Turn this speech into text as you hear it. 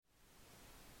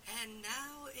And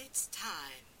now it's time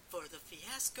for the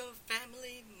Fiasco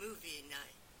Family Movie Night.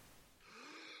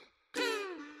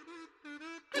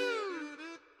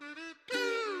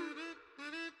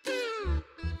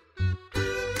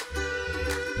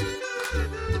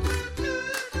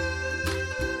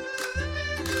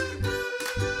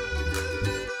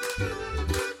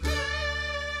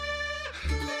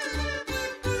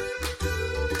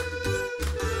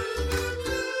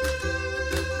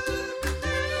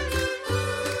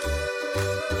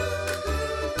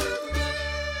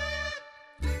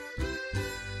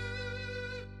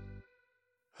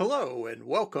 Hello and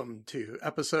welcome to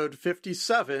episode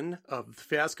 57 of the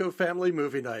Fiasco Family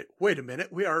Movie Night. Wait a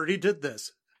minute, we already did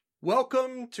this.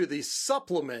 Welcome to the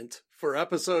supplement for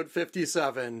episode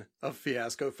 57 of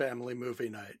Fiasco Family Movie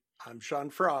Night. I'm Sean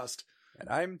Frost. And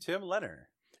I'm Tim Lenner.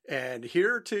 And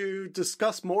here to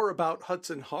discuss more about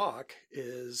Hudson Hawk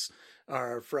is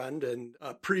our friend and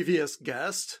previous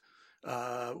guest,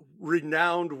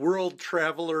 renowned world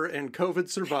traveler and COVID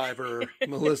survivor,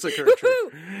 Melissa Kircher.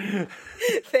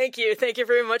 Thank you. Thank you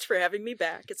very much for having me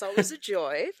back. It's always a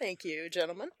joy. Thank you,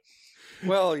 gentlemen.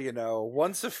 Well, you know,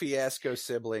 once a fiasco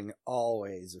sibling,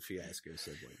 always a fiasco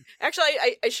sibling. Actually,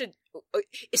 I should...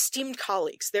 esteemed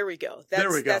colleagues. There we go.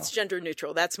 That's gender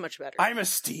neutral. That's much better. I'm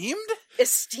esteemed?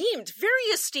 Esteemed. Very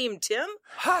esteemed, Tim.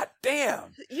 Hot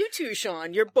damn. You too,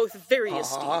 Sean. You're both very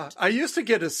esteemed. I used to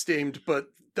get esteemed, but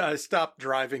I stopped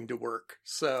driving to work,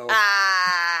 so...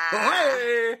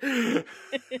 Hey!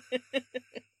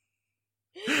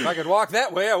 If I could walk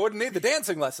that way, I wouldn't need the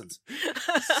dancing lessons.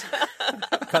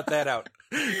 Cut that out.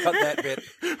 Cut that bit.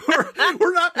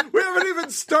 We haven't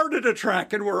even started a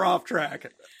track and we're off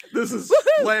track. This is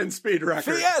land speed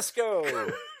record.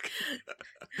 Fiasco!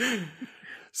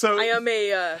 So I am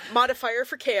a modifier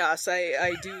for chaos.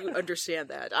 I do understand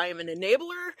that. I am an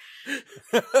enabler.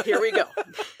 Here we go.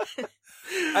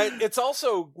 It's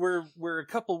also, we're a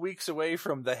couple weeks away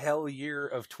from the hell year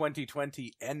of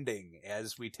 2020 ending.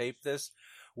 As we tape this,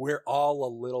 we're all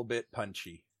a little bit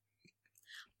punchy.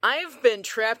 I've been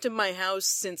trapped in my house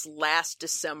since last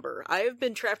December. I have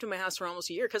been trapped in my house for almost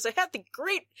a year because I had the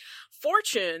great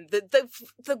fortune,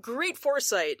 the great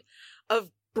foresight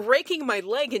of breaking my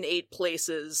leg in 8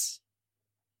 places.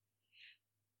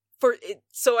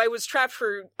 So I was trapped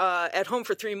at home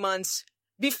for 3 months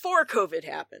before COVID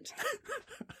happened.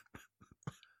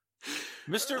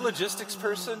 Mr. Logistics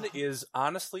Person is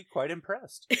honestly quite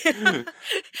impressed.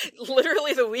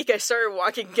 Literally the week I started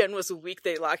walking again was the week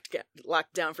they locked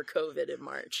down for COVID in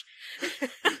March.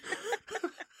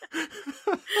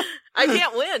 I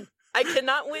can't win. I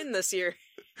cannot win this year.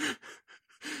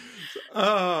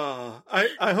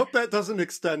 I hope that doesn't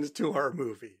extend to our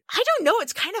movie. I don't know.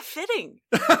 It's kind of fitting.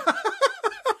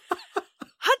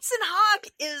 Hudson Hawk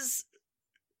is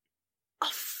a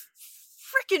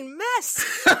freaking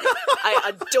mess. I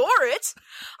adore it.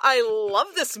 I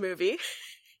love this movie.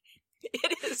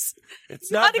 It's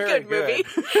not a good movie.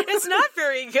 It's not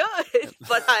very good,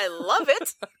 but I love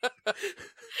it.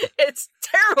 It's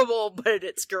terrible, but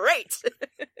it's great.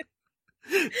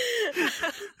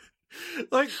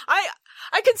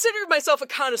 I consider myself a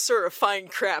connoisseur of fine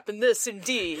crap, and this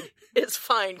indeed is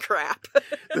fine crap.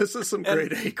 This is some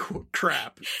grade A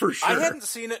crap, for sure. I hadn't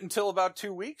seen it until about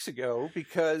 2 weeks ago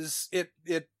because it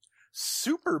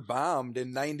super bombed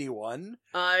in 91.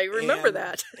 I remember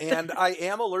that. And I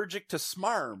am allergic to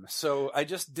smarm, so I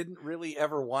just didn't really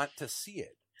ever want to see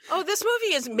it. Oh, this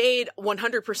movie is made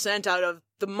 100% out of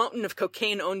the mountain of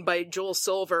cocaine owned by Joel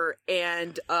Silver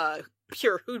and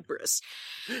pure hubris.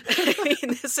 I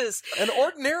mean, this is... And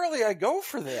ordinarily I go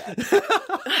for that.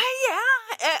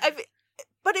 Yeah.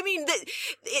 But I mean,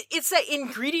 it's that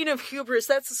ingredient of hubris.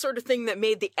 That's the sort of thing that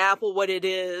made the apple what it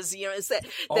is. You know, it's that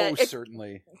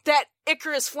certainly. That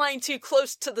Icarus flying too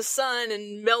close to the sun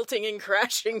and melting and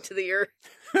crashing to the earth.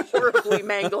 Horribly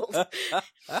mangled.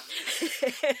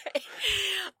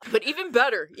 But even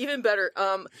better.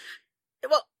 Well,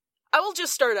 I will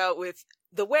just start out with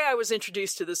the way I was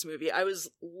introduced to this movie. I was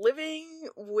living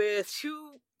with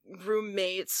 2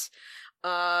 roommates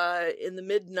in the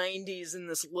mid-90s in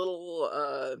this little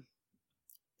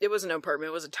it wasn't an apartment,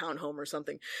 it was a townhome or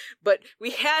something. But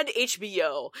we had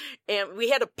HBO, and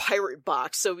we had a pirate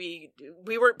box, so we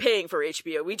weren't paying for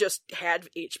HBO, we just had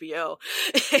HBO.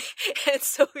 And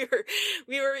so we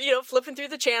were, you know, flipping through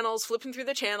the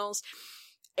channels,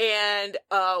 and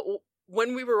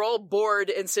when we were all bored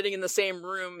and sitting in the same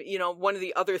room, you know, one of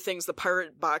the other things the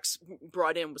pirate box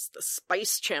brought in was the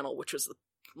Spice Channel, which was the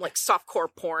like softcore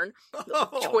porn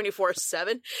Oh.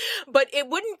 24/7, but it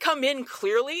wouldn't come in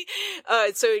clearly.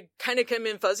 So it kind of come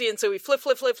in fuzzy. And so we flip.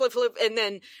 And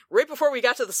then right before we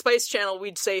got to the Spice Channel,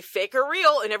 we'd say fake or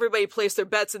real, and everybody placed their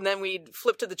bets. And then we'd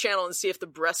flip to the channel and see if the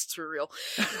breasts were real,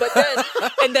 but then,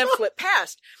 and then flip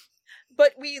past.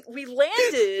 But we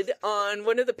landed on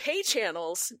one of the pay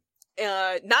channels,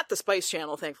 not the Spice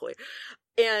Channel, thankfully.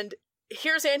 And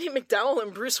here's Andie MacDowell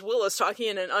and Bruce Willis talking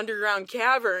in an underground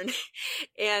cavern,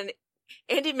 and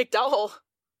Andie MacDowell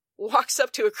walks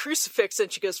up to a crucifix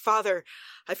and she goes, "Father,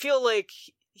 I feel like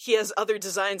he has other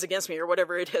designs against me," or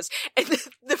whatever it is. And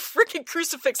the freaking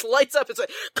crucifix lights up. It's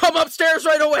like, "Come upstairs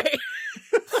right away."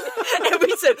 And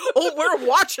we said, "Oh, we're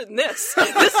watching this.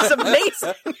 This is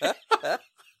amazing."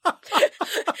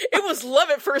 It was love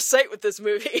at first sight with this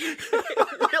movie.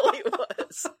 It really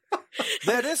was.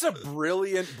 That is a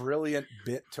brilliant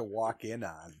bit to walk in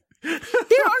on.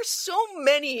 There are so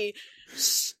many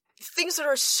things that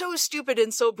are so stupid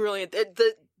and so brilliant.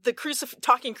 The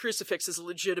talking crucifix is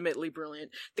legitimately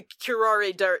brilliant. The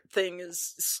curare dart thing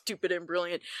is stupid and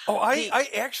brilliant. Oh, I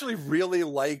actually really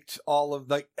liked all of,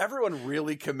 like, everyone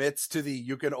really commits to the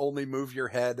you can only move your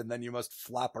head and then you must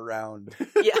flop around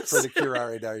Yes. for the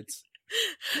curare darts.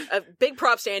 Big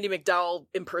props to Andie MacDowell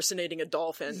impersonating a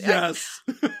dolphin. Yes.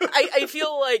 I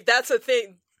feel like that's a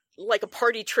thing, like a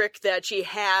party trick that she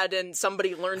had, and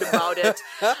somebody learned about it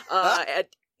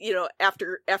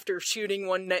after shooting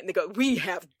one night, and they go, "We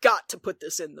have got to put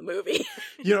this in the movie."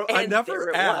 I And never there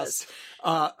it asked.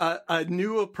 I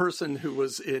knew a person who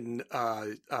was in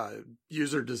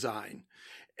user design,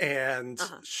 and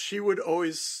she would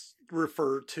always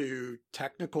refer to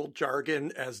technical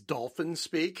jargon as dolphin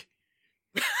speak.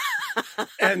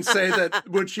 And say that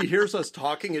when she hears us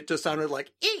talking, it just sounded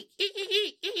like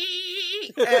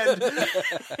and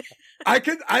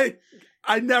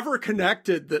I never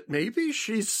connected that maybe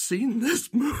she's seen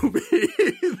this movie.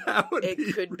 That would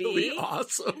could really be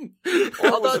awesome.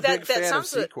 Although that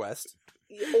sounds of Sequest.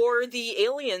 or the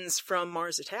aliens from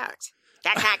Mars Attacks.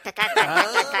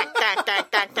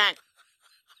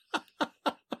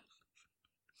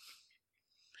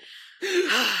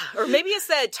 Or maybe it's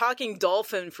that talking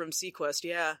dolphin from Sequest.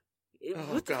 Yeah.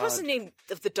 What was the name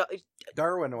of the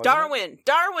Darwin? Wasn't it?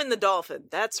 Darwin the dolphin.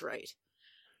 That's right.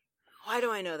 Why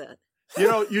do I know that?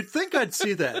 You'd think I'd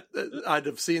see that. I'd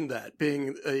have seen that,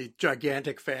 being a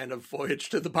gigantic fan of Voyage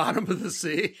to the Bottom of the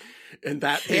Sea, and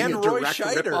that being And a Roy direct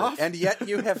Scheider, ripoff. and yet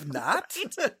you have not?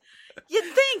 You'd think.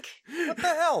 What the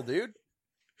hell, dude?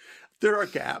 There are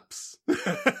gaps.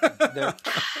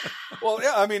 Well,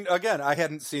 yeah, I mean, again, I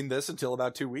hadn't seen this until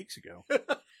about 2 weeks ago.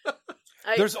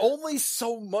 There's only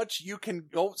so much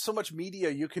media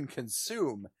you can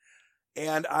consume,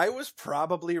 and I was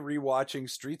probably rewatching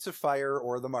Streets of Fire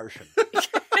or The Martian.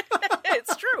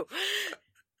 It's true.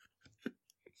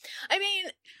 I mean,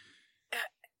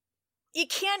 you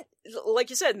can't, like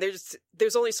you said,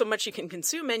 there's only so much you can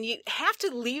consume, and you have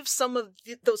to leave some of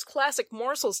those classic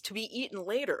morsels to be eaten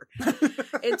later.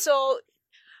 And so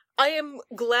I am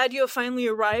glad you have finally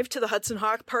arrived to the Hudson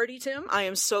Hawk party, Tim. I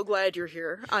am so glad you're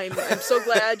here. I'm so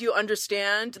glad you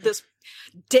understand this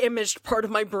damaged part of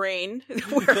my brain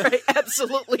where I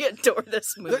absolutely adore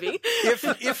this movie.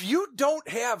 If you don't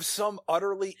have some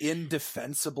utterly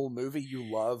indefensible movie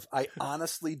you love, I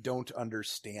honestly don't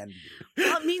understand you.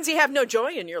 Well, it means you have no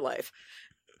joy in your life.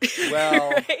 Well,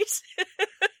 right?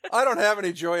 I don't have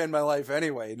any joy in my life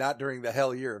anyway, not during the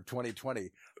hell year of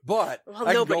 2020. But Well, I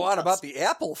can nobody go on does. about the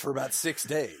Apple for about 6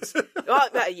 days. Well,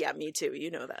 yeah, me too.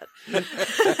 You know that.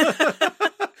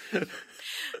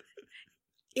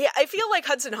 Yeah, I feel like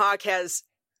Hudson Hawk has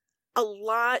a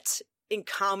lot in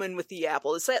common with the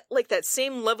Apple. It's that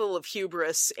same level of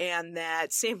hubris and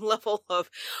that same level of,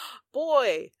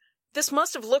 boy, this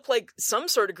must have looked like some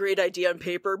sort of great idea on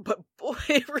paper, but boy,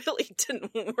 it really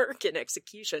didn't work in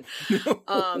execution.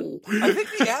 I think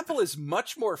the Apple is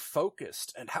much more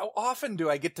focused, and how often do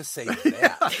I get to say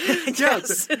that?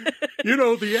 Yes.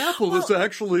 The Apple is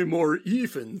actually more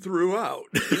even throughout.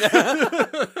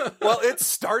 Well, it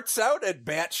starts out at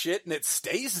batshit and it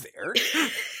stays there.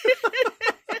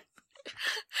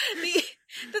 The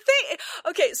thing,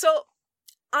 okay, so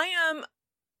I am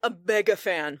a mega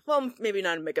fan. Well, maybe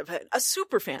not a mega fan. A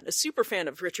super fan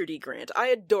of Richard E. Grant. I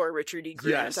adore Richard E.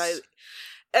 Grant. Yes.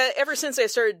 Ever since I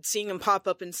started seeing him pop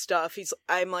up and stuff, he's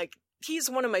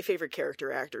one of my favorite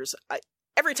character actors.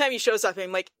 Every time he shows up,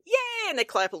 I'm like, yay! And I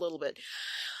clap a little bit.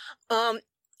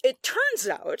 It turns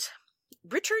out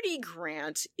Richard E.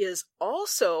 Grant is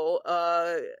also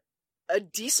a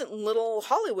decent little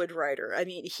Hollywood writer. I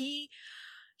mean, he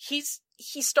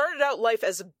started out life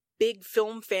as a big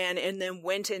film fan and then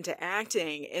went into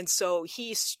acting. And so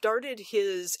he started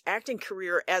his acting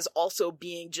career as also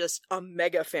being just a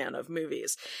mega fan of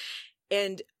movies.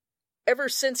 And ever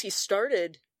since he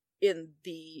started in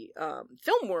the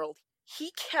film world,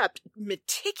 he kept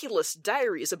meticulous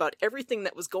diaries about everything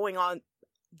that was going on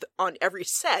every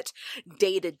set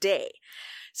day to day.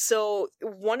 So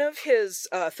one of his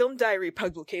film diary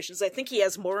publications, I think he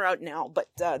has more out now, but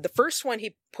the first one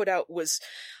he put out was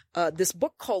this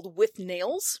book called With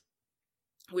Nails,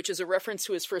 which is a reference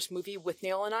to his first movie, With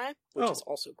Nail and I, which is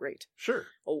also great. Sure.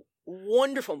 A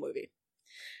wonderful movie.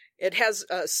 It has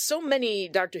so many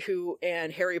Doctor Who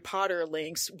and Harry Potter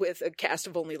links with a cast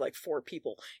of only like 4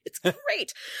 people. It's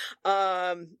great.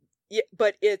 Yeah,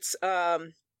 but it's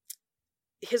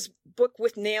his book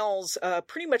With Nails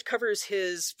pretty much covers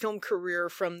his film career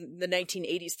from the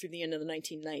 1980s through the end of the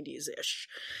 1990s-ish.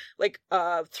 Like,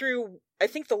 through, I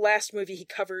think the last movie he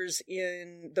covers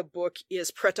in the book is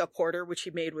Pret-a-Porter, which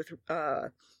he made with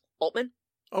Altman.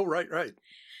 Oh, right.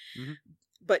 Mm-hmm.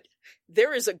 But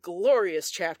there is a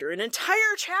glorious chapter, an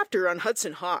entire chapter on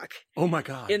Hudson Hawk. Oh my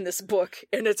God. In this book,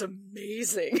 and it's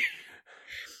amazing.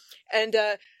 And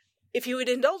if you would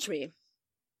indulge me,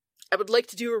 I would like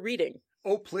to do a reading.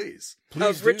 Oh, please.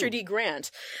 Of Richard E. Grant.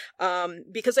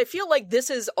 Because I feel like this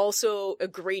is also a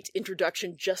great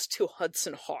introduction just to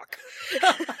Hudson Hawk.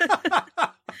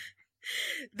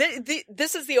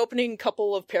 This is the opening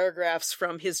couple of paragraphs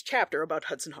from his chapter about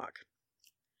Hudson Hawk.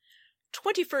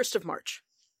 21st of March.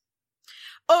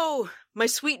 Oh, my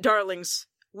sweet darlings,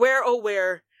 where, oh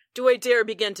where, do I dare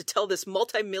begin to tell this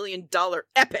multi-million-dollar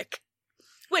epic?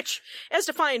 Which, as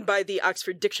defined by the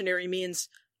Oxford Dictionary, means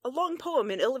a long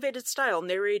poem in elevated style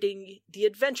narrating the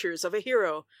adventures of a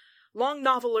hero, long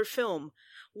novel or film,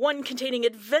 one containing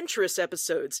adventurous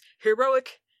episodes,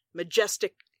 heroic,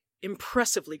 majestic,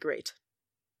 impressively great.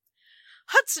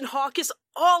 Hudson Hawk is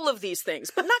all of these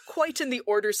things, but not quite in the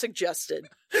order suggested.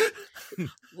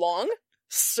 Long?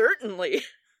 Certainly.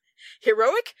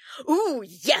 Heroic? Ooh,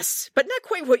 yes, but not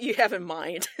quite what you have in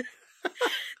mind.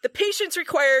 The patience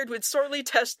required would sorely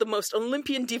test the most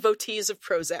Olympian devotees of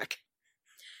Prozac.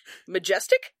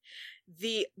 Majestic?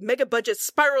 The mega-budget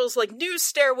spirals like new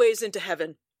stairways into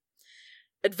heaven.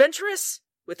 Adventurous?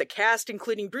 With a cast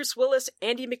including Bruce Willis,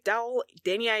 Andy McDowell,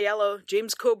 Danny Aiello,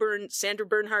 James Coburn, Sandra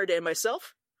Bernhard, and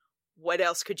myself? What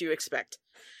else could you expect?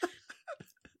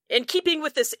 In keeping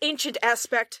with this ancient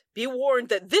aspect, be warned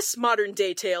that this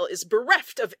modern-day tale is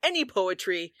bereft of any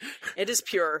poetry and is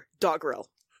pure doggerel.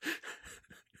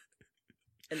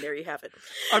 And there you have it.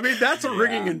 I mean, that's a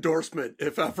ringing endorsement,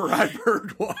 if ever I've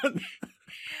heard one.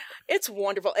 It's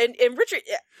wonderful. And Richard,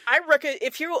 I reckon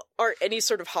if you are any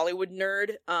sort of Hollywood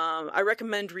nerd, I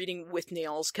recommend reading With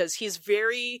Nails, because he's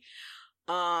very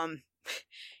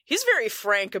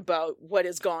frank about what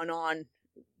has gone on.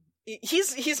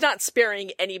 He's not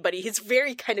sparing anybody. He's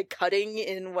very kind of cutting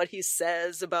in what he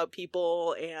says about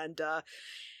people, and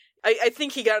I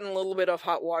think he got in a little bit of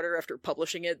hot water after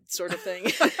publishing it, sort of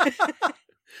thing.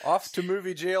 Off to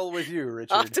movie jail with you,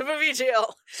 Richard. Off to movie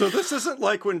jail. So this isn't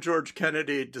like when George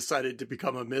Kennedy decided to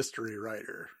become a mystery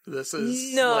writer. This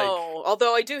is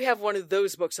although I do have one of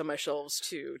those books on my shelves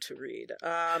too to read.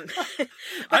 Both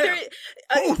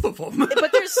of them.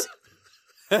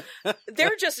 But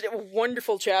there are just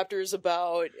wonderful chapters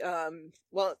about. I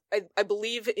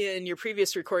believe in your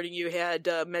previous recording you had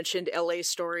mentioned L.A.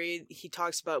 Story. He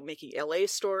talks about making L.A.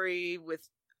 Stories with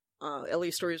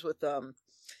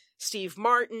Steve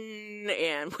Martin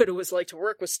and what it was like to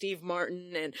work with Steve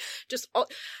Martin, and just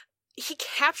he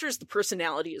captures the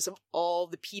personalities of all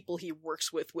the people he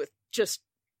works with just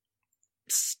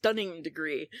stunning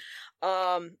degree.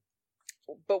 But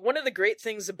one of the great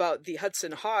things about the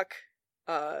Hudson Hawk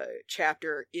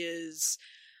chapter is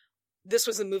this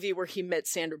was a movie where he met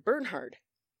Sandra Bernhard.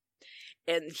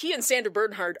 And he and Sandra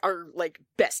Bernhard are like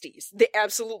besties. They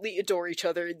absolutely adore each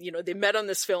other. You know, they met on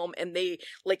this film and they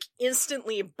like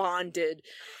instantly bonded.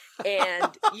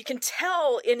 And you can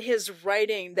tell in his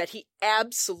writing that he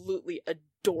absolutely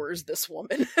adores this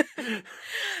woman.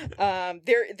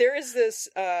 There is this,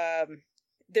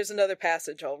 there's another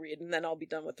passage I'll read and then I'll be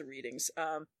done with the readings.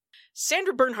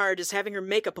 Sandra Bernhard is having her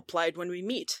makeup applied when we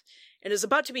meet and is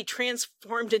about to be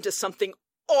transformed into something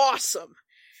awesome.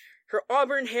 Her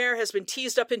auburn hair has been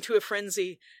teased up into a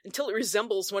frenzy until it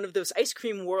resembles one of those ice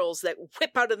cream whirls that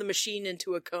whip out of the machine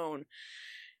into a cone.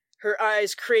 Her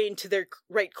eyes crane to their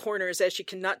right corners as she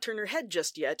cannot turn her head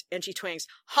just yet, and she twangs,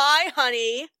 "Hi,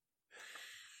 honey!"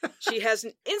 She has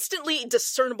an instantly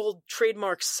discernible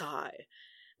trademark sigh,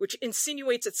 which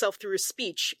insinuates itself through his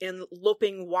speech and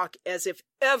loping walk as if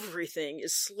everything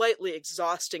is slightly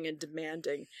exhausting and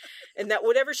demanding, and that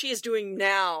whatever she is doing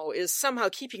now is somehow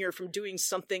keeping her from doing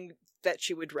something that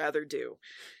she would rather do.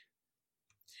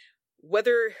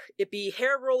 Whether it be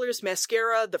hair rollers,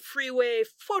 mascara, the freeway,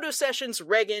 photo sessions,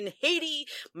 Reagan, Haiti,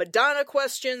 Madonna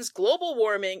questions, global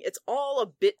warming, it's all a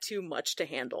bit too much to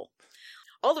handle.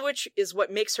 All of which is what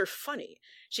makes her funny.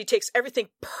 She takes everything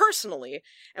personally,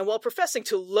 and while professing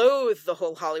to loathe the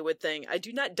whole Hollywood thing, I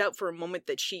do not doubt for a moment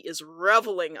that she is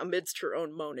reveling amidst her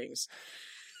own moanings.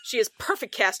 She is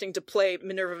perfect casting to play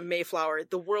Minerva Mayflower,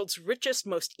 the world's richest,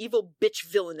 most evil bitch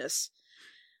villainess.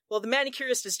 While the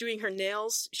manicurist is doing her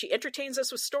nails, she entertains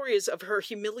us with stories of her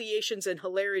humiliations and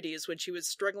hilarities when she was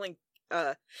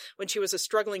a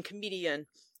struggling comedian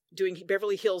doing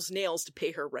Beverly Hills nails to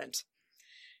pay her rent.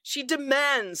 She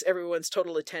demands everyone's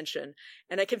total attention,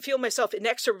 and I can feel myself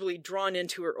inexorably drawn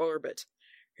into her orbit.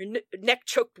 Her neck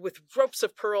choked with ropes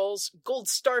of pearls, gold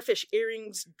starfish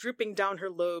earrings drooping down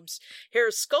her lobes, hair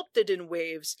sculpted in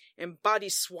waves, and body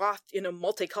swathed in a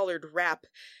multicolored wrap.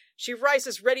 She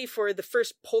rises ready for the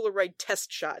first Polaroid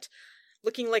test shot,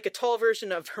 looking like a tall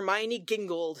version of Hermione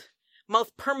Gingold,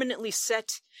 mouth permanently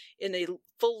set in a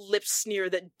full-lipped sneer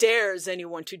that dares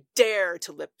anyone to dare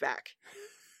to lip back.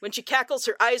 When she cackles,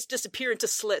 her eyes disappear into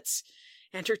slits,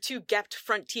 and her two gapped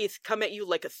front teeth come at you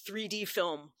like a 3D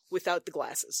film without the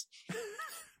glasses.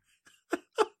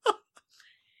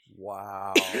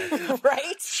 Wow.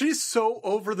 Right? She's so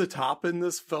over the top in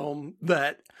this film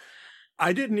that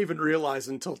I didn't even realize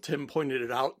until Tim pointed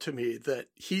it out to me that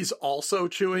he's also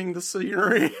chewing the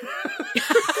scenery.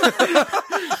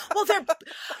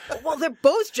 Well, they're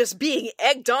both just being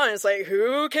egged on. It's like,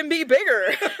 who can be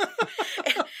bigger?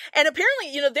 and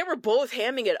apparently, they were both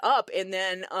hamming it up, and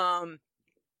then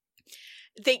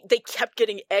they kept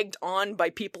getting egged on by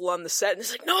people on the set, and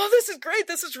it's like, no, this is great,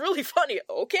 this is really funny.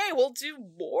 Okay, we'll do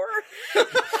more.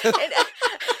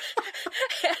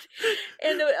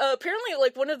 and apparently,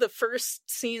 like, one of the first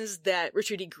scenes that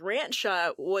Richard E. Grant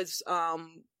shot was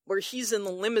where he's in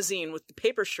the limousine with the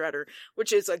paper shredder,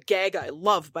 which is a gag I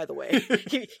love, by the way.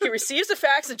 he receives the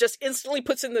fax and just instantly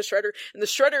puts in the shredder, and the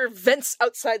shredder vents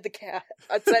outside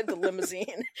the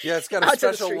limousine. Yeah, it's got a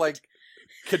special, like,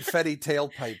 confetti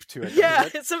tailpipe to it. Yeah,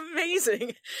 it's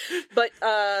amazing. But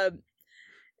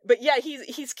yeah,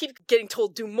 he's keep getting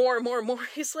told do more and more and more.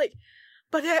 He's like,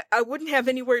 but I wouldn't have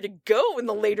anywhere to go in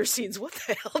the later scenes. What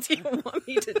the hell do you want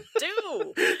me to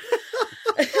do?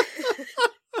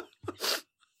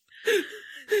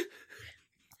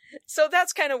 So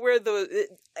that's kind of where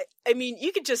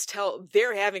you could just tell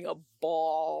they're having a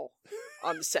ball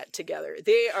on the set together.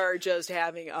 They are just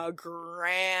having a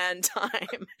grand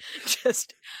time.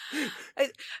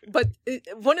 But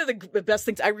one of the best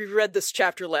things, I reread this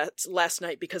chapter last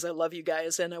night because I love you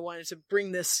guys and I wanted to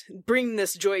bring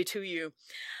this joy to you.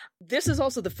 This is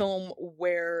also the film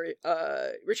where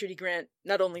Richard E. Grant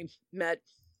not only met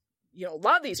a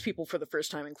lot of these people for the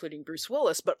first time, including Bruce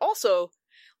Willis, but also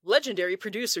legendary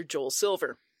producer Joel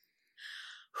Silver,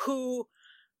 who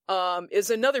is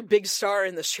another big star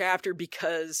in this chapter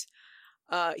because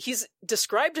he's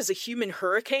described as a human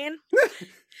hurricane.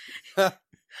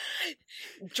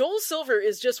 Joel Silver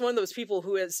is just one of those people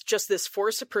who has just this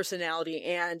force of personality,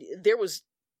 and there was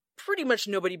pretty much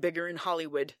nobody bigger in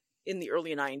Hollywood in the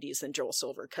early 90s than Joel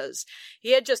Silver, because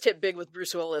he had just hit big with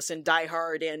Bruce Willis and Die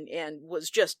Hard and was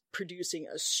just producing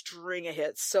a string of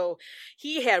hits. So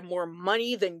he had more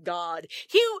money than God.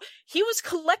 He was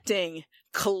collecting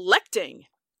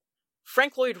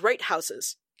Frank Lloyd Wright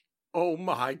houses. Oh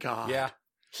my God. Yeah.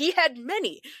 He had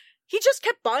many. He just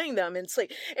kept buying them, and it's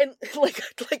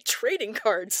like trading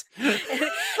cards.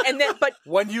 And then, but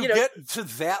when you get to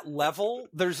that level,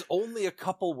 there's only a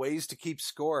couple ways to keep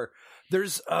score.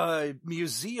 There's a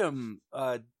museum,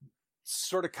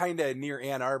 sort of kind of near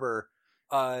Ann Arbor,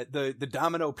 the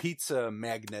Domino Pizza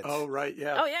magnate. Oh right,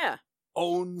 yeah. Oh yeah.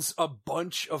 Owns a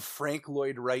bunch of Frank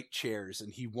Lloyd Wright chairs,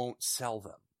 and he won't sell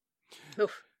them.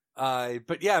 Oof.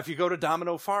 But yeah, if you go to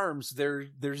Domino Farms,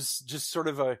 there's just sort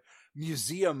of a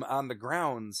museum on the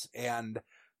grounds, and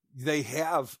they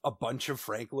have a bunch of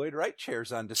Frank Lloyd Wright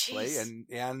chairs on display. Jeez.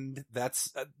 and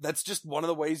that's just one of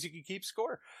the ways you can keep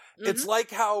score. Mm-hmm. It's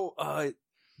like how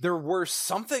there were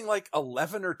something like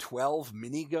 11 or 12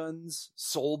 miniguns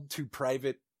sold to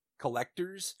private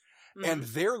collectors, and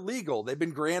they're legal. They've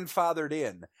been grandfathered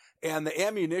in, and the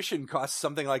ammunition costs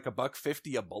something like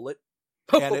 $1.50 a bullet.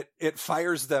 And it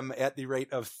fires them at the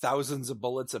rate of thousands of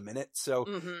bullets a minute.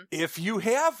 So if you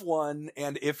have one,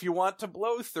 and if you want to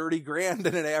blow $30,000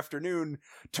 in an afternoon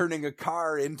turning a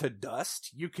car into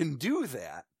dust, you can do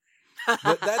that.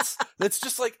 That's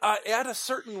just like at a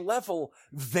certain level,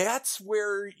 that's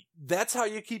how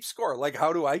you keep score. Like,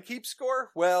 how do I keep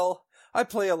score? Well, I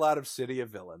play a lot of City of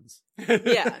Villains.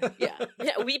 Yeah.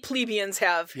 We plebeians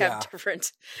have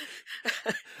different.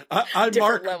 I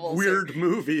different mark weird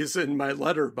movies in my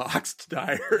Letterboxd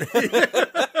diary.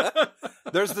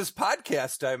 There's this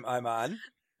podcast I'm on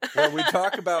where we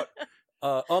talk about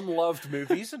unloved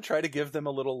movies and try to give them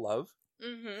a little love.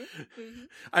 Mm-hmm.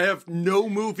 I have no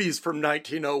movies from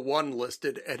 1901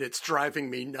 listed, and it's driving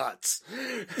me nuts.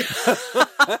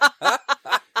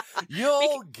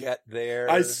 You'll get there.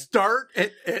 I start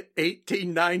at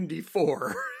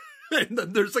 1894, and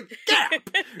then there's a gap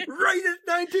right at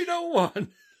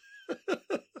 1901.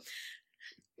 I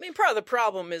mean, part of the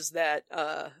problem is that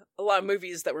a lot of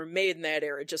movies that were made in that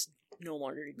era just no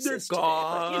longer exist. They're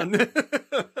gone. Today,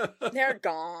 but, they're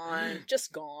gone.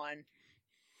 Just gone.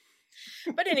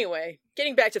 But anyway,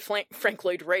 getting back to Frank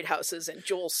Lloyd Wrighthouses and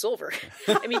Joel Silver.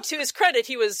 I mean, to his credit,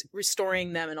 he was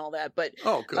restoring them and all that. But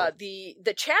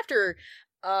the chapter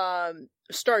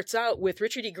starts out with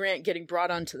Richard E. Grant getting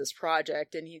brought onto this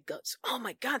project, and he goes, "Oh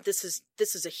my God, this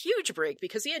is a huge break,"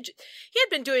 because he had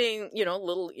been doing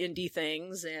little indie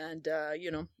things, and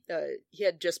he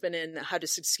had just been in How to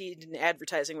Succeed in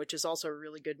Advertising, which is also a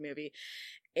really good movie.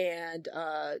 And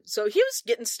so he was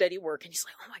getting steady work, and he's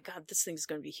like, "Oh my God, this thing's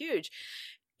going to be huge."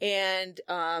 And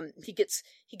he gets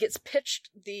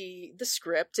pitched the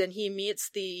script, and he meets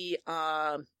the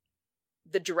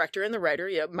director and the writer,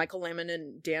 Michael Lehman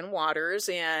and Dan Waters,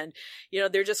 and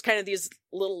they're just kind of these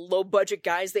little low budget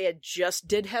guys. They had just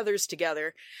did Heathers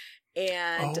together,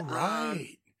 and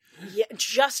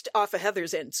just off of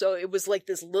Heather's End. So it was like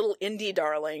this little indie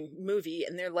darling movie,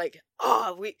 and they're like,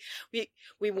 "Oh,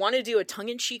 we want to do a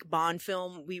tongue-in-cheek Bond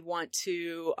film. We want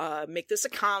to make this a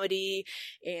comedy."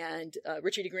 And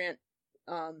Richard E. Grant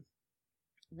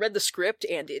read the script,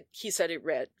 and he said it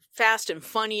read fast and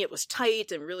funny. It was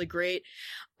tight and really great.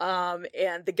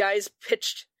 And the guys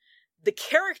pitched the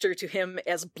character to him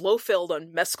as Blofeld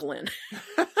on mescaline.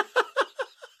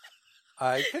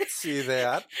 I could see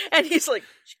that. And he's like,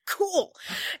 "Cool."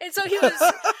 And so he was,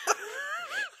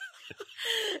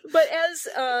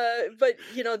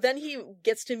 then he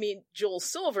gets to meet Joel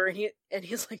Silver, and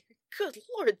he's like, "Good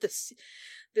Lord, this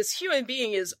human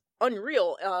being is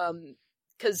unreal."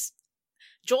 'Cause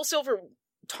Joel Silver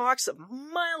talks a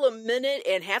mile a minute,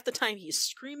 and half the time he's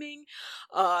screaming.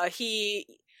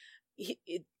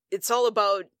 It's all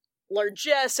about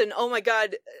largesse, and oh my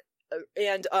God,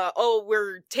 and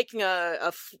we're taking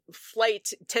a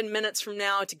flight 10 minutes from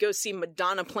now to go see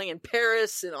Madonna play in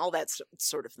Paris, and all that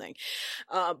sort of thing.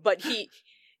 But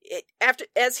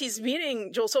as he's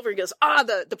meeting Joel Silver, he goes,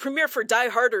 the premiere for Die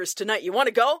Harder is tonight. You want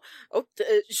to go? Oh,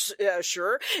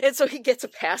 sure. And so he gets a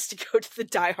pass to go to the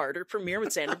Die Harder premiere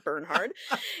with Sandra Bernhard.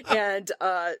 And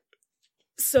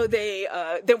so they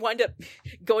wind up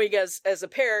going as a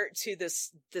pair to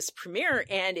this premiere,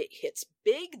 and it hits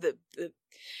big.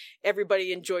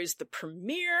 Everybody enjoys the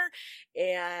premiere,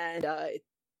 and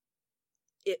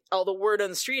all the word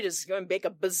on the street is going to make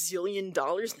 $1 bazillion,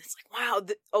 and it's like, wow,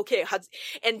 okay.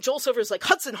 And Joel Silver's like,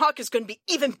 Hudson Hawk is going to be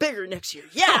even bigger next year.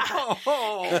 Yeah.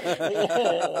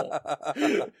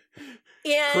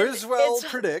 And Criswell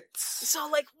predicts. So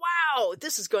like, wow,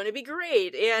 this is going to be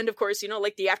great. And of course,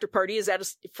 like the after party is at a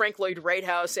Frank Lloyd Wright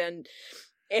house, and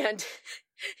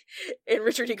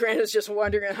Richard E. Grant is just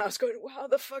wandering around the house going, "Wow,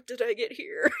 the fuck did I get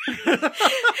here?"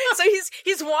 So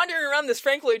he's wandering around this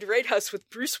Frank Lloyd Wright house with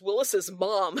Bruce Willis's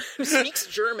mom, who speaks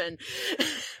German,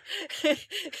 who's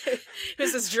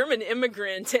this German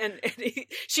immigrant, and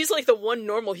she's like the one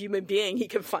normal human being he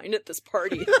can find at this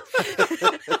party.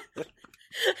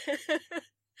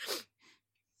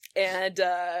 And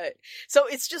so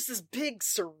it's just this big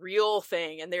surreal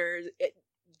thing, and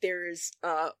there's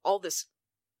all this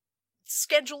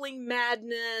scheduling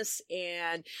madness,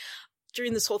 and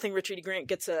during this whole thing, Richard E. Grant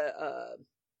gets an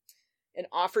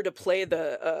offer to play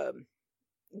the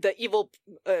evil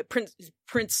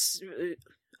prince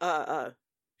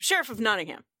sheriff of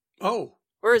Nottingham. Oh,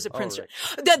 or is it Prince? Right.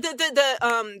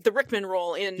 The Rickman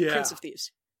role in Prince of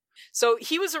Thieves. So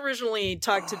he was originally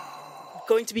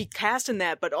going to be cast in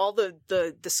that, but all the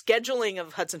scheduling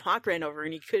of Hudson Hawk ran over,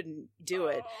 and he couldn't do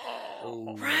it.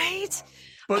 Oh.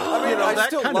 But But I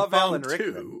still love Alan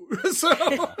Rickman too. So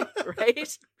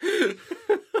right.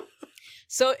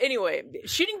 So anyway,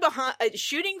 shooting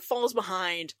falls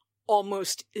behind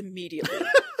almost immediately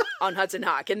on Hudson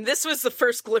Hawk, and this was the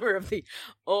first glimmer of the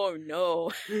oh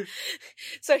no.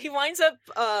 So he winds up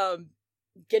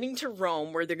getting to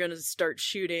Rome, where they're going to start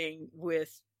shooting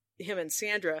with him and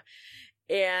Sandra.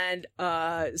 And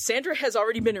Sandra has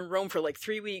already been in Rome for like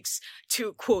 3 weeks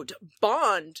to, quote,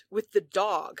 bond with the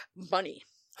dog, Bunny.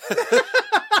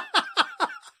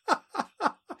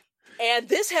 And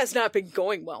this has not been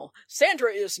going well.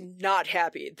 Sandra is not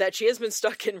happy that she has been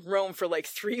stuck in Rome for like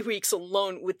 3 weeks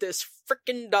alone with this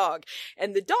frickin' dog.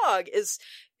 And the dog is,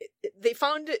 they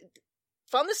found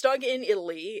this dog in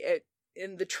Italy,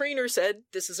 and the trainer said,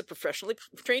 this is a professionally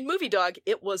trained movie dog.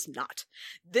 It was not.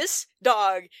 This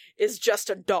dog is just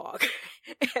a dog,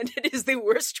 and it is the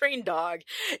worst trained dog,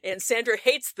 and Sandra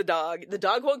hates the dog. The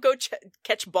dog won't go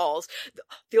catch balls.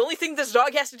 The only thing this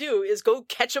dog has to do is go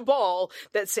catch a ball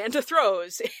that Santa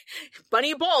throws.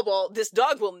 Bunny ball. This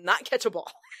dog will not catch a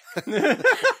ball. and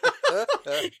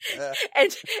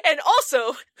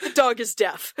also, the dog is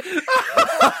deaf.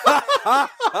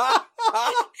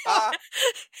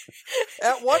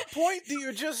 At what point do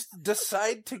you just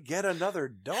decide to get another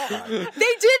dog? They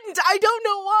didn't. I don't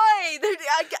know why.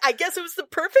 I guess it was the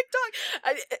perfect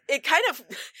dog. It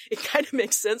kind of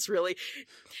makes sense, really.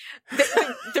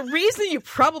 The reason you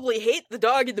probably hate the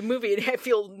dog in the movie and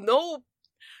feel no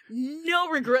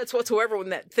regrets whatsoever when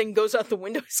that thing goes out the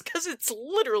window is because it's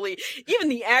literally, even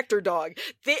the actor dog,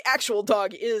 the actual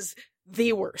dog is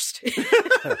the worst.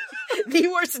 The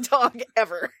worst dog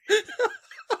ever.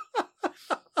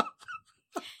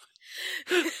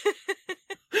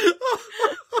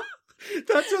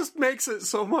 That just makes it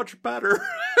so much better.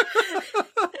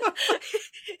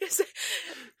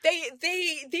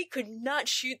 They could not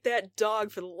shoot that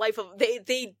dog for the life of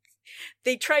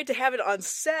they tried to have it on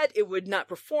set. It would not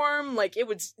perform. Like, it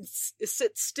would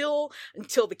sit still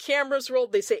until the cameras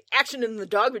rolled. They say action, and the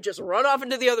dog would just run off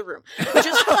into the other room. Which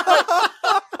is like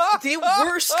the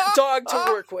worst dog to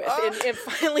work with. And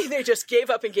finally they just gave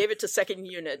up and gave it to second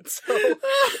unit. So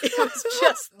it was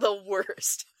just the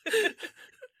worst.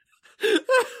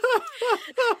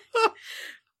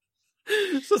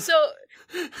 So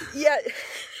yeah.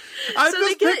 I'm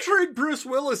just picturing Bruce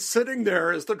Willis sitting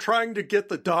there as they're trying to get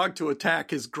the dog to attack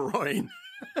his groin.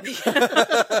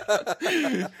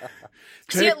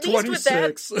 See, at least with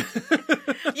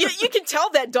that, you can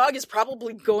tell that dog is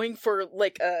probably going for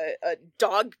like a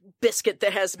dog biscuit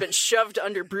that has been shoved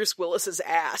under Bruce Willis's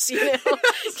ass. You know,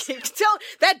 you can tell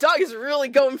that dog is really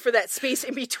going for that space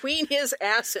in between his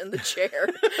ass and the chair.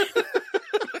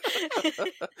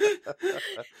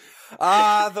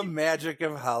 The magic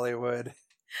of Hollywood.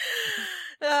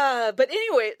 But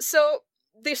anyway, so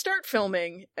they start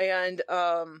filming, and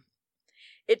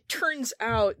it turns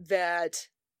out that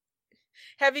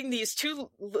having these two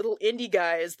little indie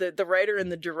guys, the writer and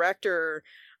the director,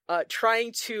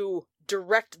 trying to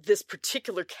direct this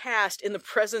particular cast in the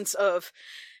presence of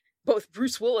both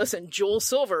Bruce Willis and Joel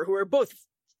Silver, who are both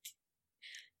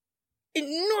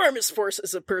enormous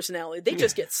forces of personality. They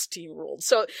just get steamrolled.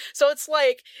 So it's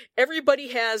like everybody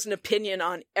has an opinion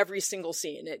on every single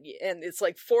scene, and it's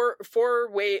like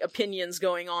four-way opinions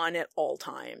going on at all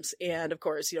times. And of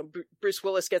course, you know, Bruce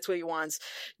Willis gets what he wants,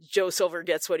 Joe Silver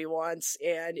gets what he wants,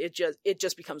 and it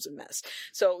just becomes a mess.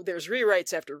 So there's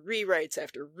rewrites after rewrites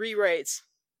after rewrites,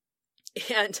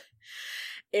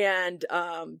 and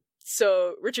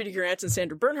so Richard E. Grant and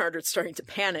Sandra Bernhard are starting to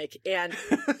panic, and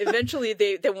eventually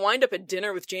they wind up at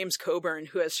dinner with James Coburn,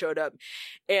 who has showed up.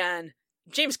 And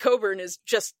James Coburn is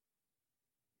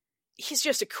he's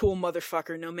just a cool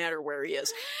motherfucker no matter where he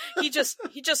is. He just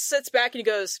sits back and he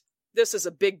goes, "This is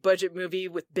a big budget movie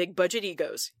with big budget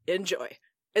egos. Enjoy."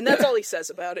 And that's all he says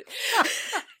about it.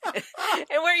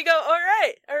 And where you go, all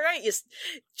right.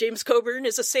 James Coburn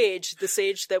is a sage, the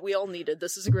sage that we all needed.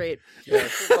 This is great. Yeah.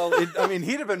 Well,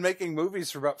 he'd have been making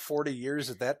movies for about 40 years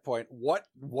at that point. What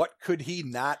could he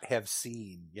not have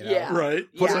seen? You know? Yeah. Right.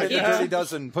 Put him in the Dirty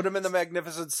Dozen. Put him in the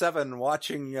Magnificent Seven.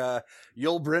 Watching Yul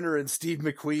Brynner and Steve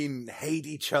McQueen hate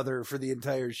each other for the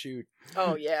entire shoot.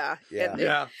 Oh yeah.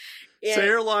 Yeah. Say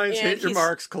your lines, hit your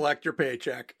marks, collect your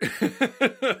paycheck.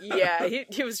 Yeah,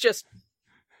 he was just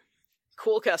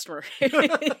cool customer.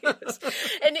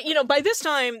 And you know, by this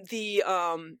time the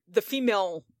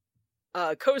female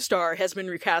co-star has been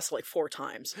recast like 4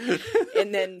 times.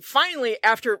 And then finally,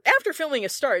 after filming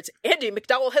starts, Andie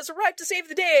MacDowell has arrived to save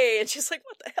the day, and she's like,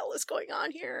 what the hell is going on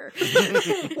here?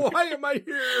 Why am I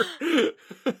here?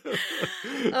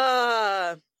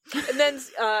 And then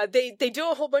they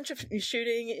do a whole bunch of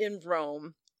shooting in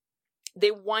Rome.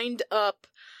 They wind up,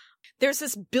 there's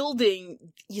this building,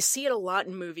 you see it a lot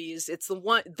in movies. It's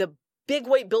the big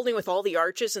white building with all the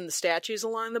arches and the statues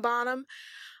along the bottom.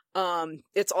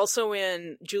 It's also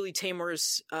in Julie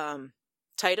Taymor's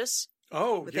Titus.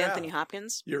 Oh, with yeah. Anthony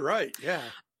Hopkins. You're right, yeah.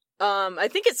 I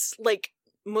think it's like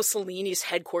Mussolini's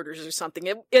headquarters or something.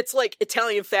 It's like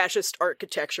Italian fascist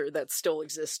architecture that still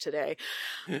exists today.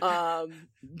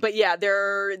 But yeah,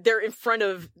 they're in front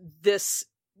of this.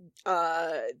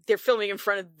 They're filming in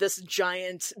front of this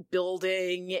giant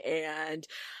building, and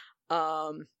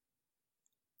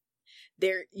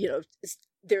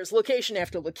there's location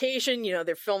after location.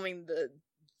 They're filming the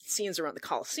scenes around the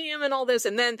Colosseum and all this,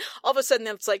 and then all of a sudden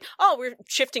it's like, oh, we're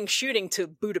shifting shooting to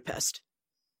Budapest.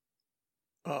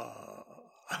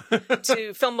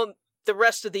 To film the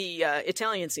rest of the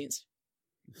Italian scenes.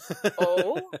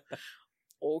 Oh,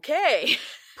 okay.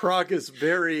 Prague is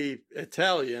very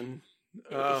Italian.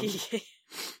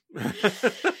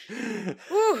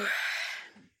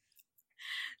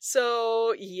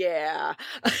 So, yeah.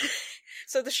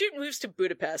 So the shoot moves to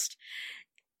Budapest.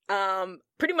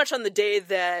 Pretty much on the day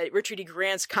that Richard E.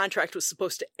 Grant's contract was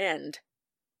supposed to end.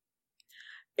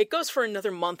 It goes for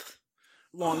another month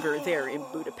longer there in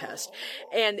Budapest.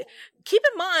 And keep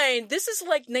in mind, this is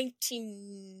like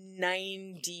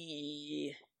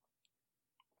 1990.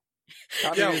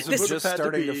 Communism was just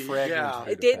starting to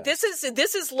fragment. Yeah. This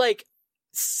is like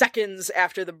seconds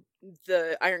after the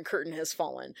Iron Curtain has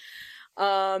fallen.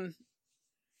 And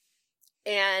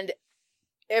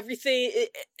everything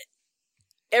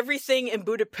in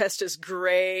Budapest is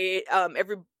gray.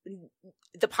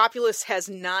 The populace has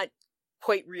not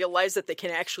quite realize that they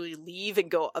can actually leave and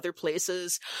go other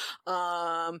places.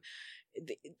 All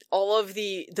of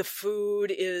the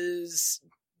food is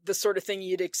the sort of thing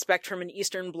you'd expect from an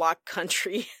Eastern Bloc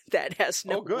country that has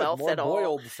no wealth at all.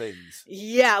 Boiled things.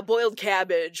 Yeah, boiled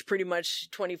cabbage, pretty much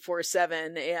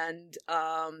 24/7, and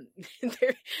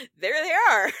there they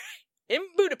are in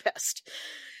Budapest,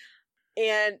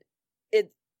 and you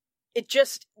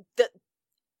just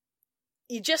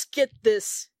get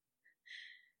this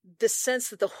sense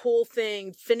that the whole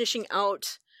thing, finishing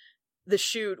out the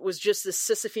shoot, was just this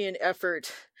Sisyphean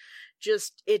effort.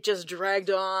 It just dragged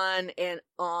on, and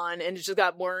it just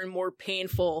got more and more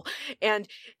painful. And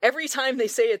every time they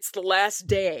say it's the last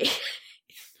day,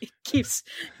 it keeps,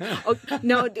 oh,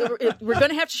 no, we're going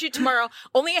to have to shoot tomorrow.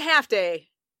 Only a half day.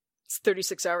 It's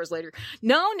 36 hours later.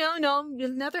 No,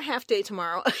 another half day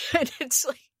tomorrow. And it's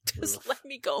like, just let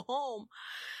me go home.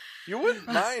 You wouldn't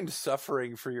mind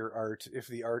suffering for your art if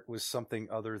the art was something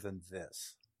other than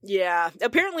this. Yeah.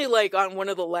 Apparently, like, on one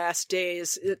of the last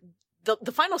days,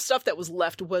 the final stuff that was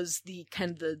left was the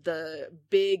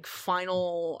big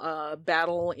final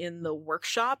battle in the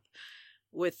workshop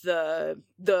with the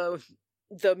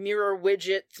mirror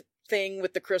widget thing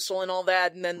with the crystal and all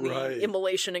that, and then the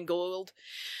immolation in gold.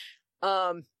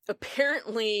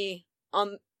 Apparently,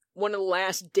 on one of the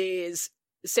last days,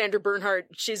 Sandra Bernhard,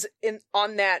 she's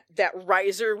on that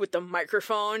riser with the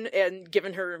microphone and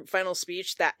giving her final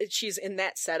speech, that she's in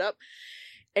that setup,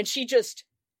 and she just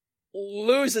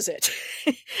loses it.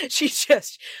 She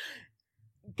just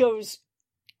goes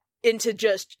into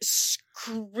just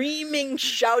screaming,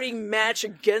 shouting match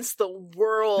against the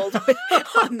world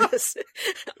on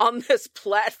this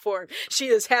platform. She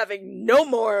is having no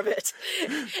more of it.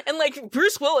 And like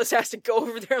Bruce Willis has to go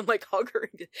over there and like hug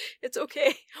her. It's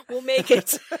okay. We'll make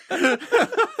it.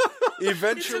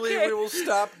 Eventually we will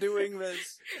stop doing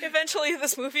this. Eventually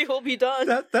this movie will be done.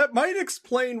 That might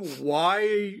explain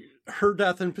why her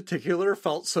death in particular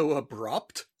felt so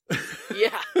abrupt.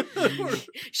 Yeah.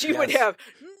 She would have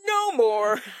no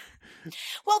more.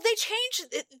 Well, they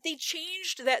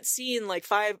changed that scene like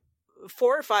 4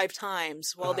 or 5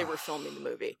 times while they were filming the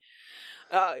movie.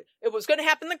 It was going to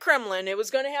happen in the Kremlin. It was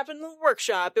going to happen in the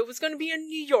workshop. It was going to be in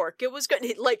New York. It was going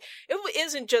to, like, it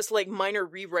isn't just like minor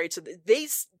rewrites. They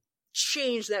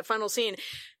changed that final scene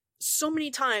so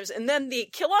many times. And then they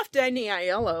kill off Danny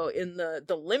Aiello in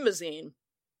the limousine.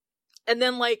 And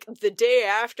then, like, the day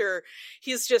after,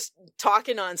 he's just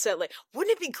talking on set, like,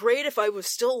 wouldn't it be great if I was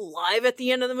still alive at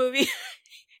the end of the movie?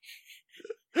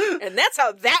 And that's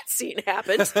how that scene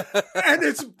happened. And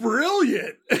it's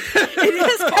brilliant. It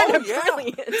is kind of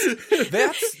brilliant.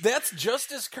 That's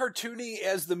just as cartoony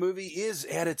as the movie is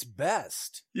at its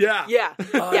best. Yeah. Yeah.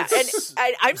 Yeah. And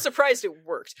I'm surprised it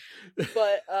worked.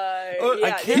 But,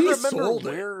 I can't remember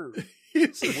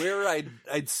where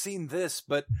I'd seen this,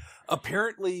 but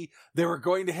apparently they were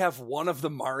going to have one of the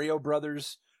Mario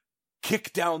brothers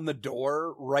kick down the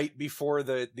door right before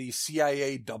the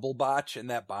CIA double botch and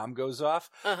that bomb goes off.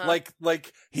 Uh-huh.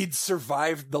 Like he'd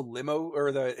survived the limo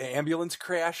or the ambulance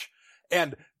crash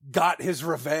and got his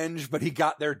revenge, but he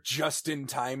got there just in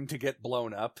time to get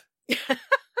blown up.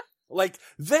 Like,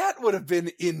 that would have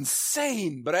been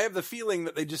insane, but I have the feeling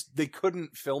that they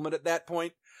couldn't film it at that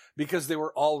point because they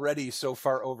were already so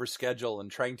far over schedule,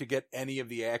 and trying to get any of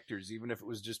the actors, even if it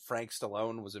was just Frank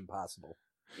Stallone, was impossible.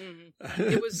 Mm-hmm.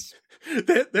 It was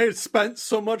they spent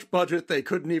so much budget they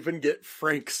couldn't even get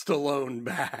Frank Stallone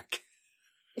back.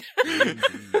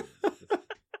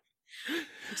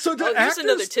 So do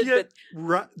actors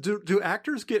do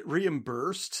actors get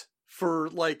reimbursed for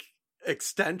like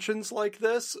extensions like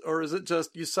this, or is it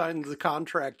just you signed the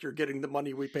contract, you're getting the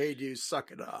money we paid you,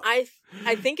 suck it up? I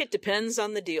think it depends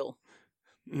on the deal.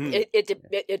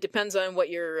 It depends on what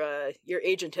your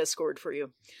agent has scored for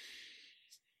you.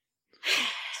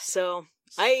 So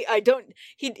I don't.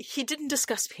 He didn't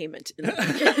discuss payment. In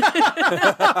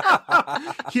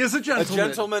He is a gentleman. A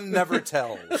gentleman never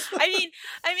tells. I mean,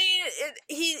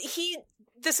 he.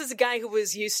 This is a guy who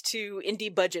was used to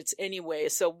indie budgets anyway,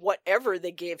 so whatever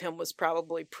they gave him was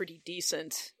probably pretty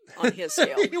decent on his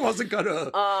scale. He wasn't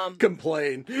gonna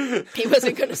complain. He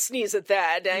wasn't gonna sneeze at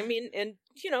that. I mean, and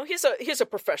you know, he's a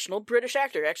professional British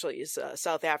actor. Actually, he's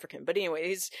South African, but anyway,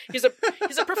 he's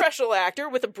a professional actor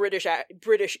with a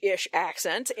British-ish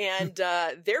accent, and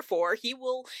therefore he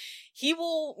will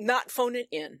not phone it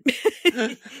in.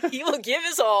 He will give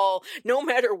his all, no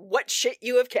matter what shit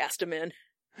you have cast him in.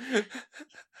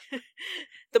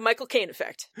 The Michael Caine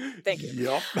effect. Thank you.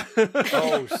 Yep.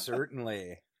 Oh,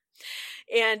 certainly.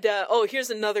 And here's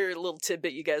another little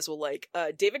tidbit you guys will like.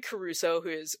 David Caruso, who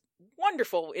is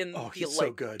wonderful in the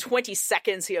so good. 20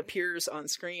 seconds he appears on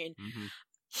screen. Mm-hmm.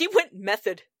 He went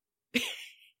method.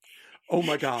 Oh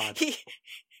my god.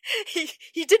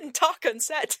 He didn't talk on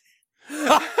set.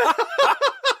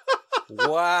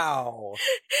 Wow.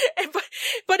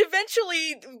 But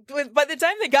eventually, by the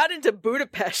time they got into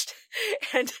Budapest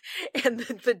and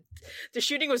the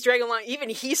shooting was dragging along, even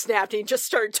he snapped and he just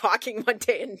started talking one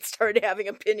day and started having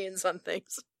opinions on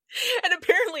things. And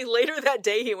apparently later that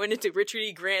day he went into Richard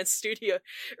E. Grant's studio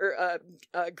or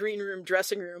green room,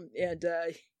 dressing room, and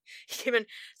he came in.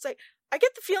 It's like, I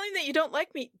get the feeling that you don't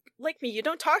like me, you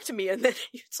don't talk to me, and then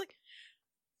it's like,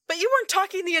 but you weren't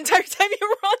talking the entire time you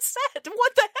were on set.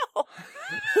 What the hell?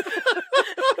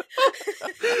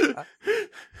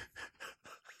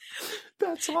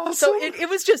 That's awesome. So it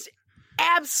was just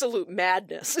absolute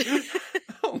madness.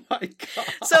 Oh my god.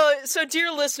 So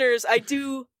dear listeners, I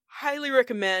do highly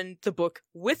recommend the book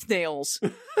With Nails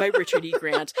by Richard E.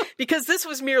 Grant, because this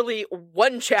was merely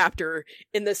one chapter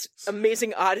in this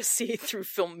amazing odyssey through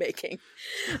filmmaking.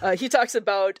 He talks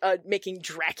about making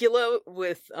Dracula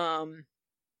with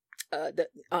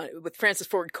Francis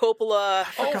Ford Coppola.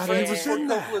 Francis Ford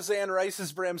Coppola's Anne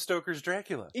Rice's Bram Stoker's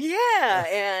Dracula. Yeah,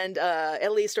 and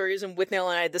Ellie Stories and Withnail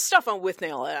and I. The stuff on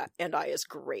Withnail and I is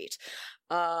great.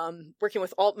 Working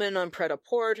with Altman on Pret a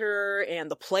Porter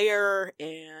and The Player,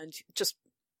 and just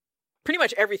pretty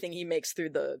much everything he makes through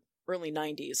the early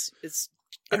 90s. It's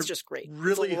just great.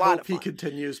 Really hope he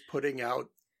continues putting out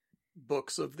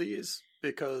books of these,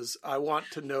 because I want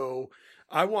to know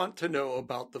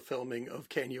about the filming of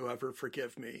Can You Ever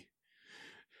Forgive Me?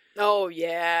 Oh,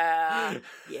 yeah.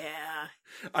 Yeah.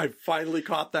 I finally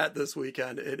caught that this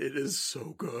weekend, and it is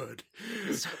so good.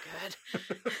 So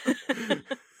good.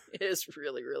 It is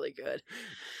really, really good.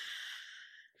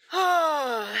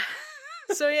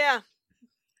 So, yeah.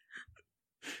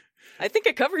 I think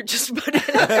I covered just about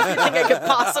everything I could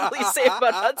possibly say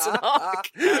about Hudson Hawk.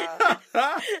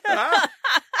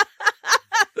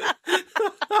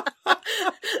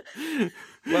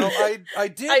 Well, I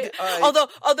did. Although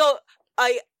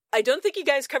I don't think you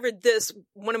guys covered this.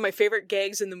 One of my favorite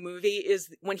gags in the movie is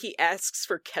when he asks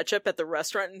for ketchup at the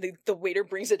restaurant and the waiter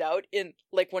brings it out in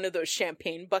like one of those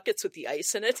champagne buckets with the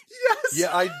ice in it. Yes.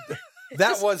 Yeah,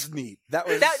 that was neat. That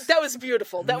was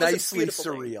beautiful. That was nicely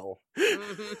surreal.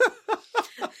 Mm-hmm.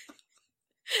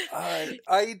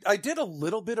 I did a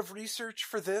little bit of research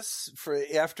for this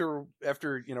after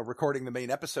recording the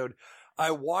main episode.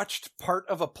 I watched part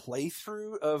of a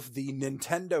playthrough of the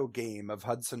Nintendo game of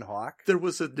Hudson Hawk. There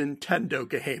was a Nintendo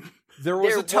game. There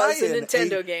was a tie-in.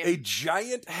 Nintendo game. A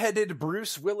giant-headed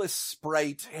Bruce Willis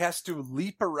sprite has to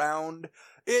leap around.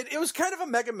 It was kind of a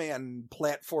Mega Man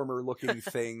platformer-looking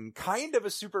thing, kind of a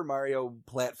Super Mario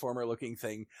platformer-looking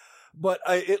thing, but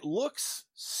it looks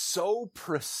so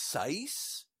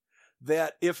precise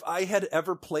that if I had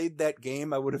ever played that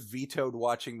game, I would have vetoed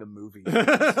watching the movie.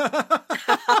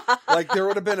 Like, there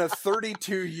would have been a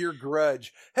 32-year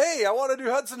grudge. Hey, I want to do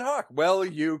Hudson Hawk. Well,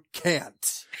 you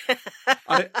can't.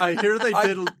 I hear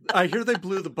they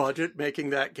blew the budget making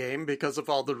that game because of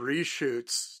all the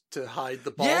reshoots to hide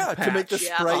the bald patch. To make the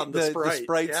sprite, the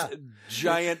sprite's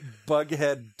giant bug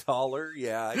head taller.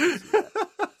 Yeah, I can see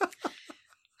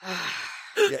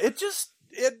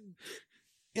that.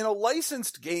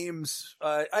 Licensed games.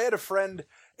 I had a friend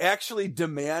actually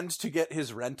demand to get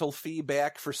his rental fee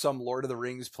back for some Lord of the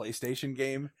Rings PlayStation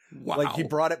game. Wow. Like, he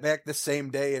brought it back the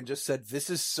same day and just said, "This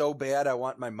is so bad, I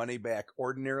want my money back.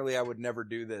 Ordinarily, I would never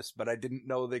do this, but I didn't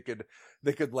know they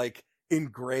could like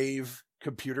engrave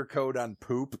computer code on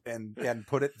poop and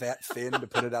put it that thin to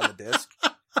put it on the disc.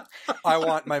 I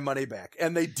want my money back."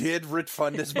 And they did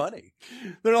refund his money.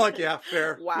 They're like, yeah,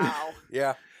 fair. Wow.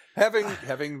 Yeah.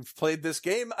 Having played this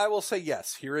game, I will say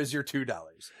yes, here is your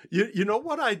 $2. You know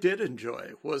what I did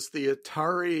enjoy was the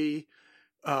Atari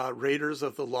Raiders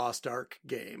of the Lost Ark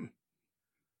game,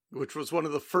 which was one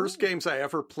of the first games I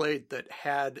ever played that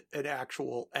had an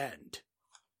actual end.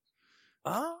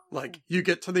 Oh. Like, you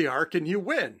get to the Ark and you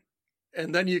win.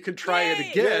 And then you can try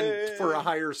it again for a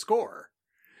higher score.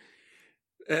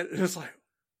 And it's like,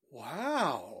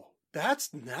 wow,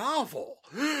 that's novel.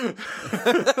 Do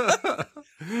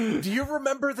you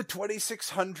remember the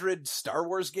 2600 Star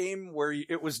Wars game where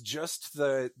it was just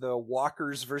the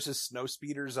walkers versus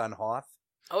snowspeeders on Hoth?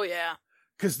 Oh, yeah.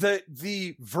 Because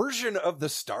the version of the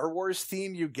Star Wars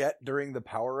theme you get during the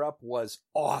power-up was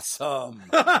awesome.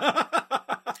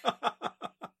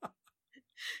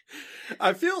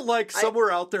 I feel like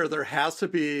somewhere out there has to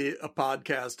be a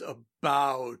podcast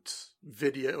about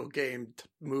video game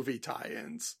movie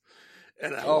tie-ins.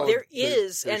 And there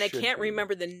is, and I can't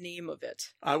remember the name of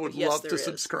it. I would love to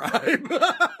subscribe.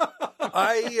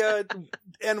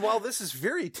 And while this is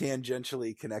very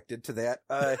tangentially connected to that,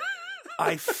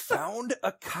 I found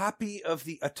a copy of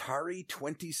the Atari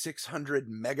 2600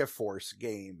 Megaforce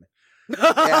game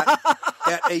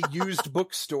at a used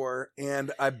bookstore,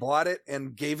 and I bought it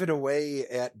and gave it away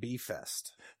at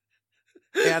B-Fest.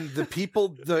 And the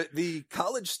people, the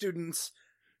college students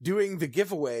doing the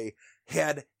giveaway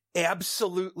had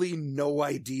absolutely no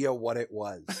idea what it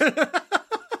was.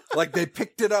 Like, they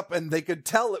picked it up and they could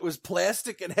tell it was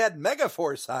plastic and had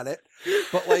Megaforce on it,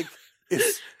 but like,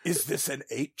 is this an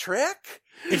 8-track?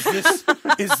 Is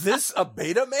this a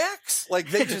Betamax? Like,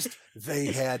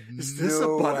 they had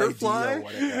no idea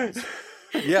what it was.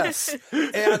 Yes.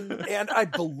 And I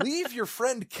believe your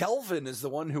friend Kelvin is the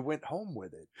one who went home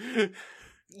with it.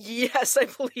 Yes, I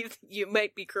believe you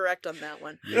might be correct on that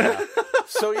one. Yeah.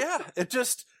 So yeah, it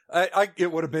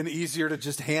would have been easier to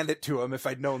just hand it to him if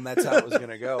I'd known that's how it was going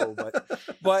to go.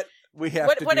 But we have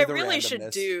to do what I the really randomness.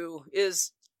 should do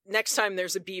is next time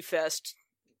there's a B-Fest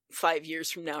 5 years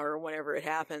from now or whenever it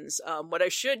happens, what I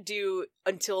should do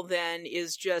until then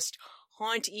is just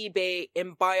haunt eBay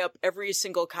and buy up every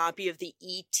single copy of the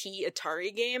E.T.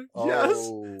 Atari game. Yes.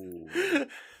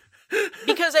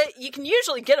 Because you can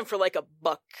usually get them for like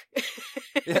 $1.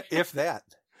 If that.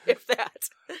 If that.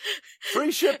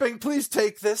 Free shipping, please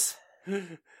take this.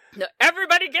 No,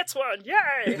 everybody gets one.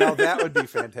 Yay! No, that would be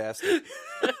fantastic.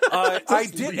 I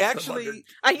did actually.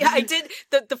 I did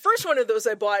the first one of those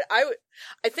I bought. I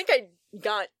think I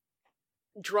got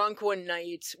drunk one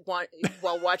night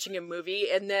while watching a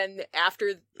movie, and then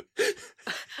after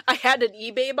I had an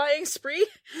eBay buying spree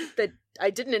that I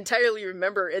didn't entirely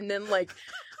remember, and then like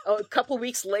a couple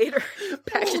weeks later,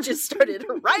 packages started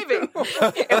arriving,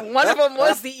 and one of them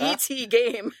was the E.T.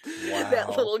 game,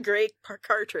 that little gray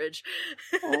cartridge.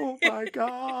 Oh my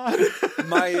god!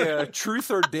 My Truth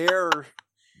or Dare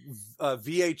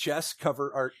VHS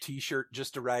cover art T-shirt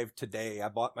just arrived today. I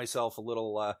bought myself a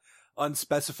little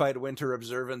unspecified winter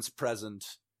observance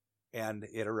present, and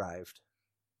it arrived.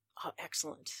 Oh,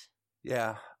 excellent!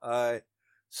 Yeah.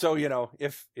 So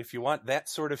if you want that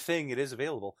sort of thing, it is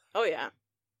available. Oh yeah.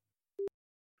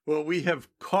 Well, we have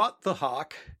caught the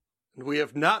hawk, and we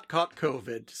have not caught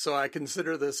COVID, so I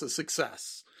consider this a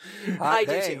success. I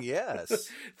do too. Yes.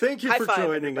 Thank you High for five,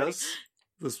 joining everybody. us.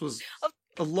 This was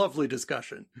a lovely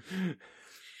discussion.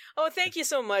 Oh, thank you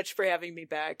so much for having me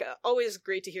back. Always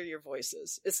great to hear your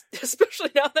voices, especially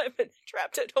now that I've been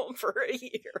trapped at home for a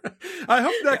year. I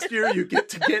hope next year you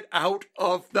get out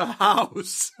of the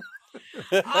house.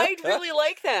 I'd really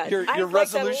like that. Your I'd like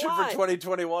resolution that a for lot.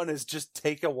 2021 is just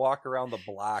take a walk around the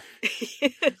block.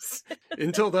 Yes.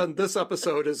 Until then, this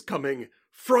episode is coming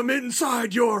from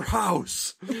inside your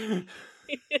house. In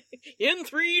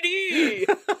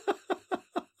 3D.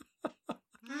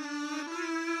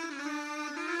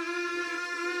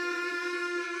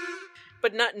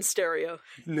 But not in stereo.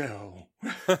 No.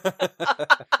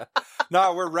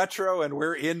 No, we're retro and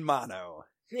we're in mono.